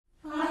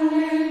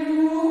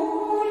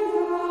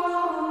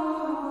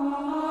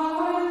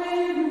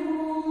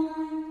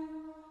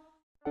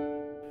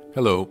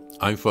Hello,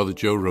 I'm Father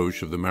Joe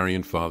Roesch of the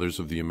Marian Fathers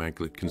of the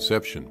Immaculate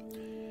Conception.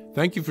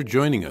 Thank you for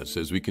joining us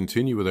as we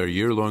continue with our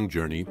year-long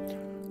journey,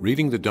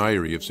 reading the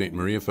diary of St.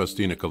 Maria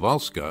Faustina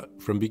Kowalska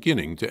from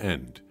beginning to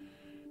end.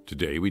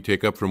 Today we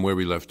take up from where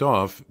we left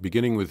off,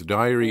 beginning with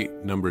diary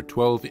number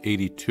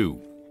 1282.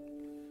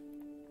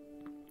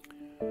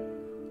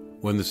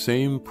 When the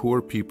same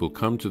poor people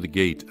come to the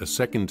gate a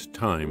second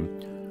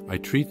time, I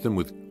treat them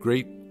with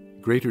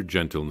greater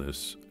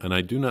gentleness, and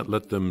I do not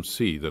let them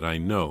see that I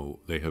know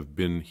they have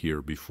been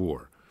here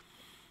before.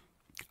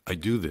 I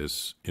do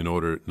this in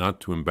order not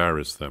to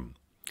embarrass them,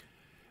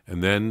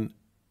 and then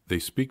they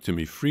speak to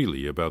me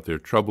freely about their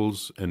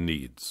troubles and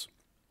needs.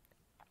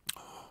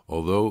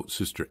 Although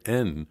Sister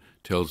N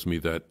tells me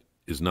that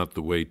is not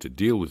the way to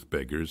deal with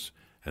beggars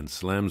and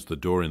slams the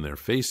door in their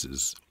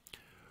faces,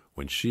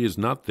 when she is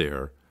not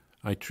there,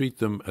 I treat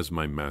them as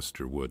my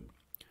master would.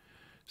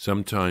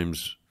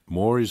 Sometimes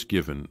more is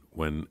given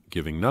when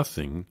giving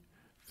nothing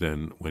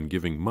than when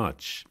giving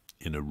much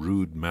in a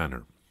rude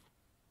manner.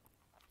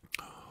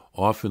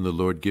 Often the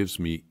Lord gives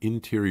me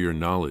interior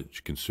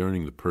knowledge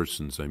concerning the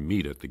persons I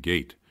meet at the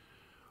gate.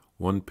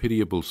 One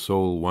pitiable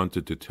soul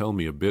wanted to tell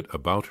me a bit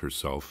about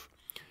herself.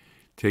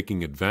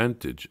 Taking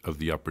advantage of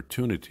the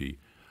opportunity,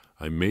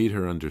 I made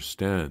her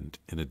understand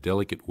in a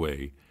delicate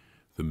way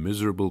the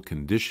miserable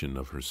condition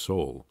of her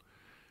soul.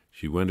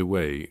 She went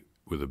away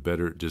with a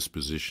better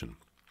disposition.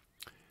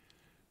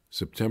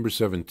 September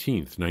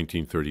 17th,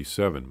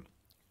 1937.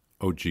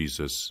 O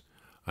Jesus,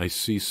 I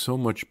see so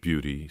much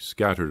beauty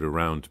scattered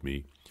around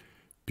me,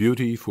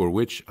 beauty for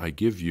which I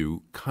give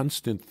you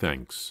constant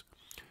thanks.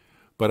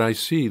 But I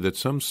see that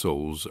some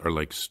souls are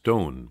like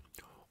stone,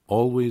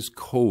 always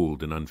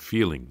cold and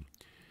unfeeling.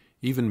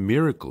 Even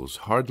miracles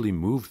hardly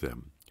move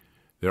them.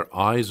 Their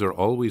eyes are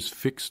always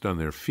fixed on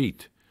their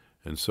feet,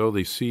 and so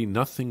they see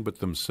nothing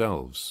but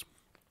themselves.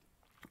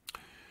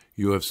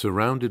 You have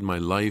surrounded my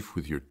life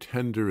with your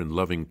tender and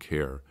loving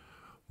care,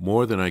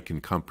 more than I can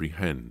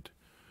comprehend,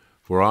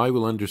 for I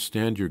will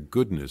understand your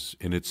goodness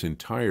in its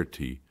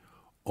entirety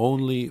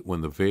only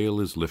when the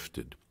veil is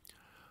lifted.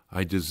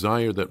 I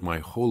desire that my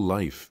whole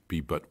life be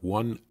but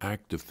one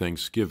act of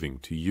thanksgiving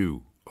to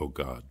you, O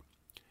God.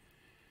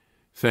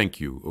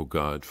 Thank you, O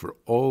God, for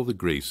all the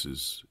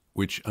graces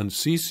which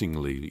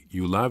unceasingly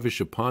you lavish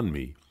upon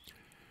me,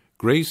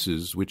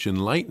 graces which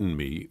enlighten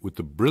me with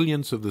the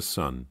brilliance of the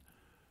sun,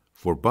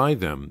 for by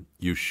them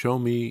you show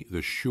me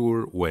the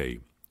sure way.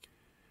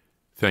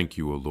 Thank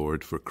you, O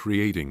Lord, for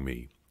creating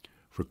me,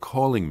 for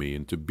calling me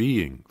into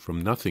being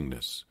from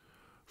nothingness,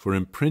 for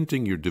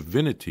imprinting your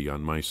divinity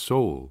on my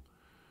soul,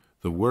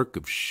 the work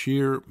of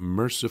sheer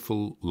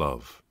merciful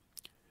love.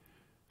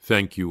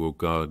 Thank you, O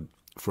God,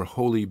 for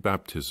holy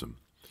baptism,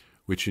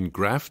 which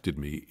engrafted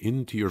me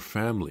into your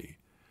family,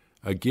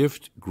 a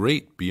gift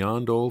great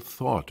beyond all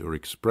thought or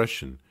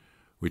expression,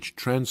 which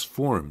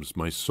transforms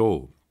my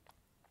soul.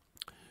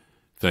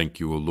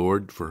 Thank you, O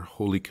Lord, for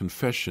holy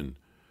confession,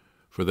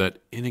 for that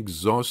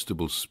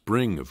inexhaustible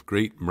spring of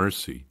great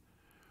mercy,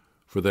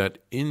 for that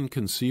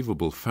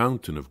inconceivable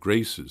fountain of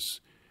graces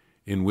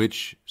in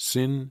which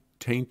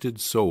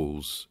sin-tainted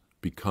souls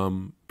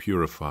become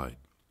purified.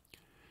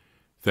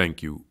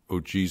 Thank you, O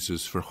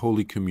Jesus, for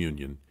Holy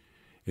Communion,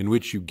 in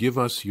which you give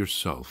us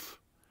yourself.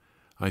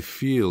 I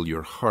feel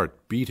your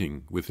heart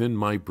beating within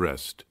my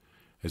breast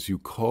as you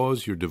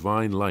cause your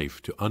divine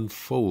life to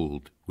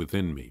unfold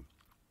within me.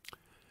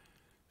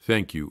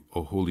 Thank you,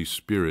 O Holy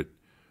Spirit,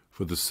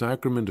 for the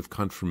sacrament of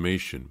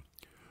confirmation,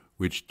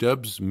 which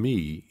dubs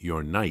me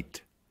your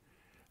knight,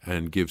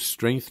 and gives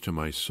strength to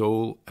my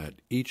soul at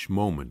each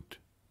moment,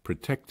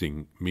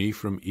 protecting me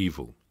from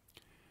evil.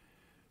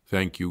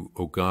 Thank you,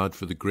 O God,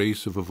 for the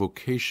grace of a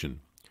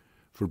vocation,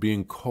 for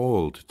being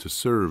called to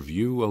serve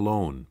you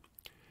alone,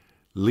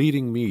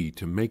 leading me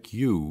to make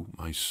you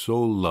my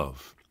sole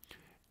love,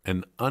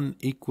 an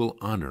unequal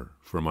honor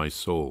for my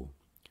soul.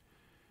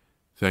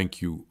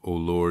 Thank you, O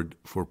Lord,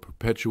 for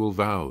perpetual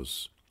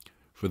vows,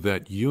 for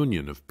that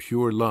union of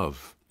pure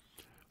love,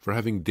 for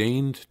having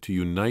deigned to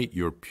unite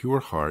your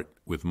pure heart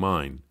with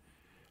mine,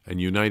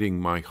 and uniting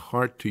my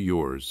heart to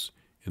yours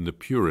in the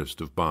purest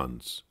of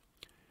bonds.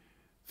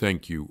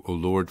 Thank you, O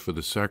Lord, for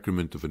the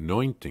sacrament of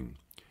anointing,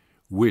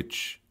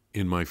 which,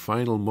 in my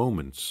final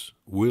moments,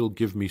 will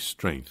give me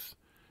strength,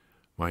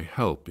 my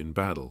help in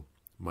battle,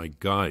 my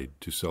guide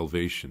to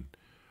salvation,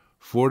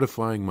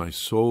 fortifying my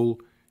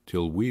soul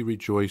till we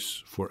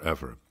rejoice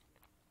forever.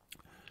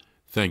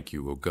 Thank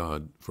you, O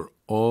God, for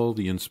all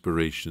the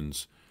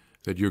inspirations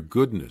that your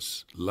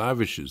goodness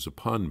lavishes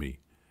upon me,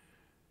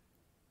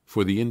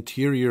 for the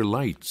interior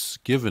lights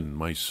given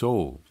my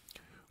soul,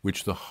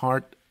 which the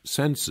heart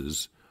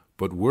senses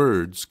but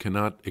words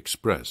cannot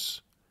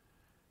express.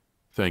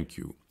 Thank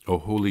you, O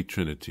Holy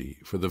Trinity,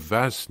 for the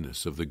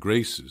vastness of the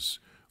graces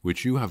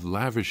which you have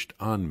lavished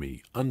on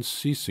me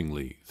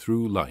unceasingly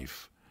through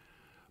life.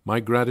 My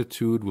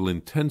gratitude will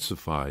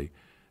intensify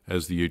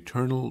as the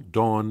eternal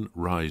dawn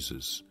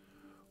rises,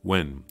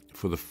 when,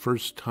 for the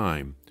first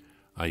time,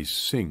 I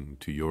sing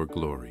to your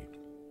glory.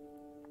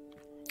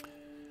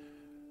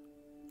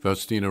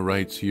 Faustina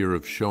writes here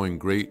of showing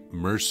great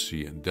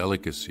mercy and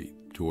delicacy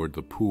toward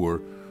the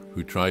poor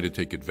who try to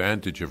take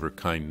advantage of her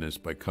kindness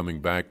by coming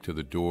back to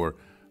the door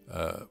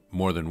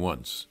more than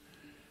once.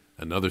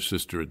 Another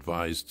sister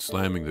advised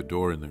slamming the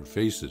door in their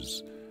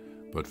faces,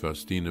 but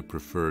Faustina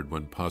preferred,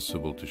 when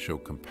possible, to show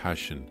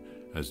compassion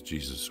as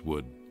Jesus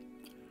would.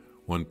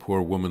 One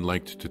poor woman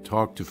liked to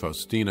talk to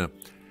Faustina,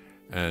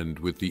 and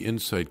with the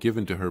insight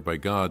given to her by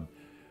God,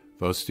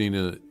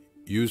 Faustina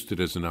used it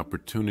as an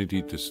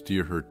opportunity to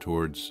steer her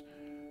towards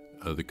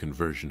the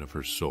conversion of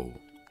her soul.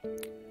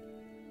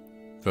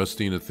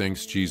 Faustina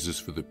thanks Jesus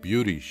for the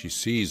beauty she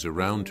sees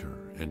around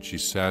her, and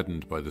she's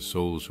saddened by the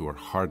souls who are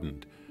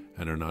hardened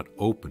and are not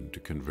open to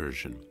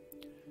conversion.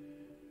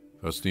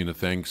 Faustina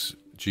thanks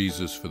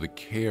Jesus for the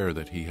care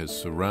that he has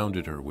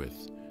surrounded her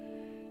with.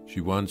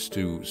 She wants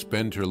to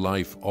spend her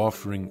life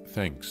offering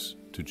thanks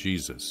to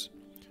Jesus.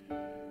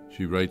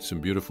 She writes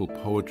some beautiful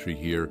poetry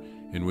here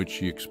in which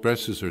she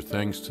expresses her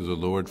thanks to the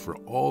Lord for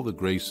all the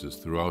graces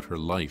throughout her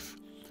life,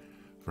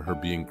 for her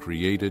being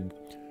created,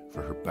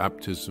 for her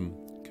baptism,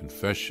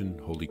 confession,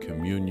 Holy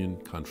Communion,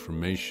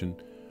 confirmation,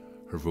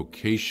 her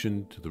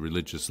vocation to the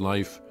religious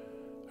life,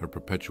 her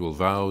perpetual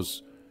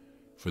vows,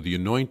 for the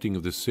anointing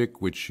of the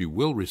sick which she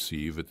will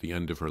receive at the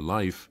end of her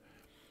life,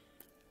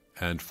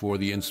 and for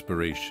the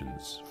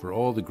inspirations, for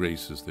all the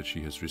graces that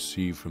she has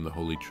received from the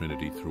Holy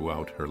Trinity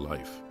throughout her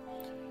life.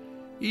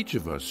 Each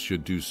of us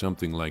should do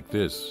something like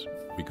this,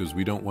 because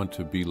we don't want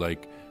to be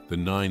like the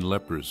 9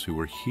 lepers who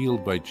were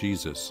healed by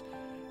Jesus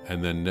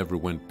and then never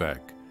went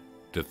back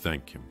to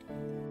thank him.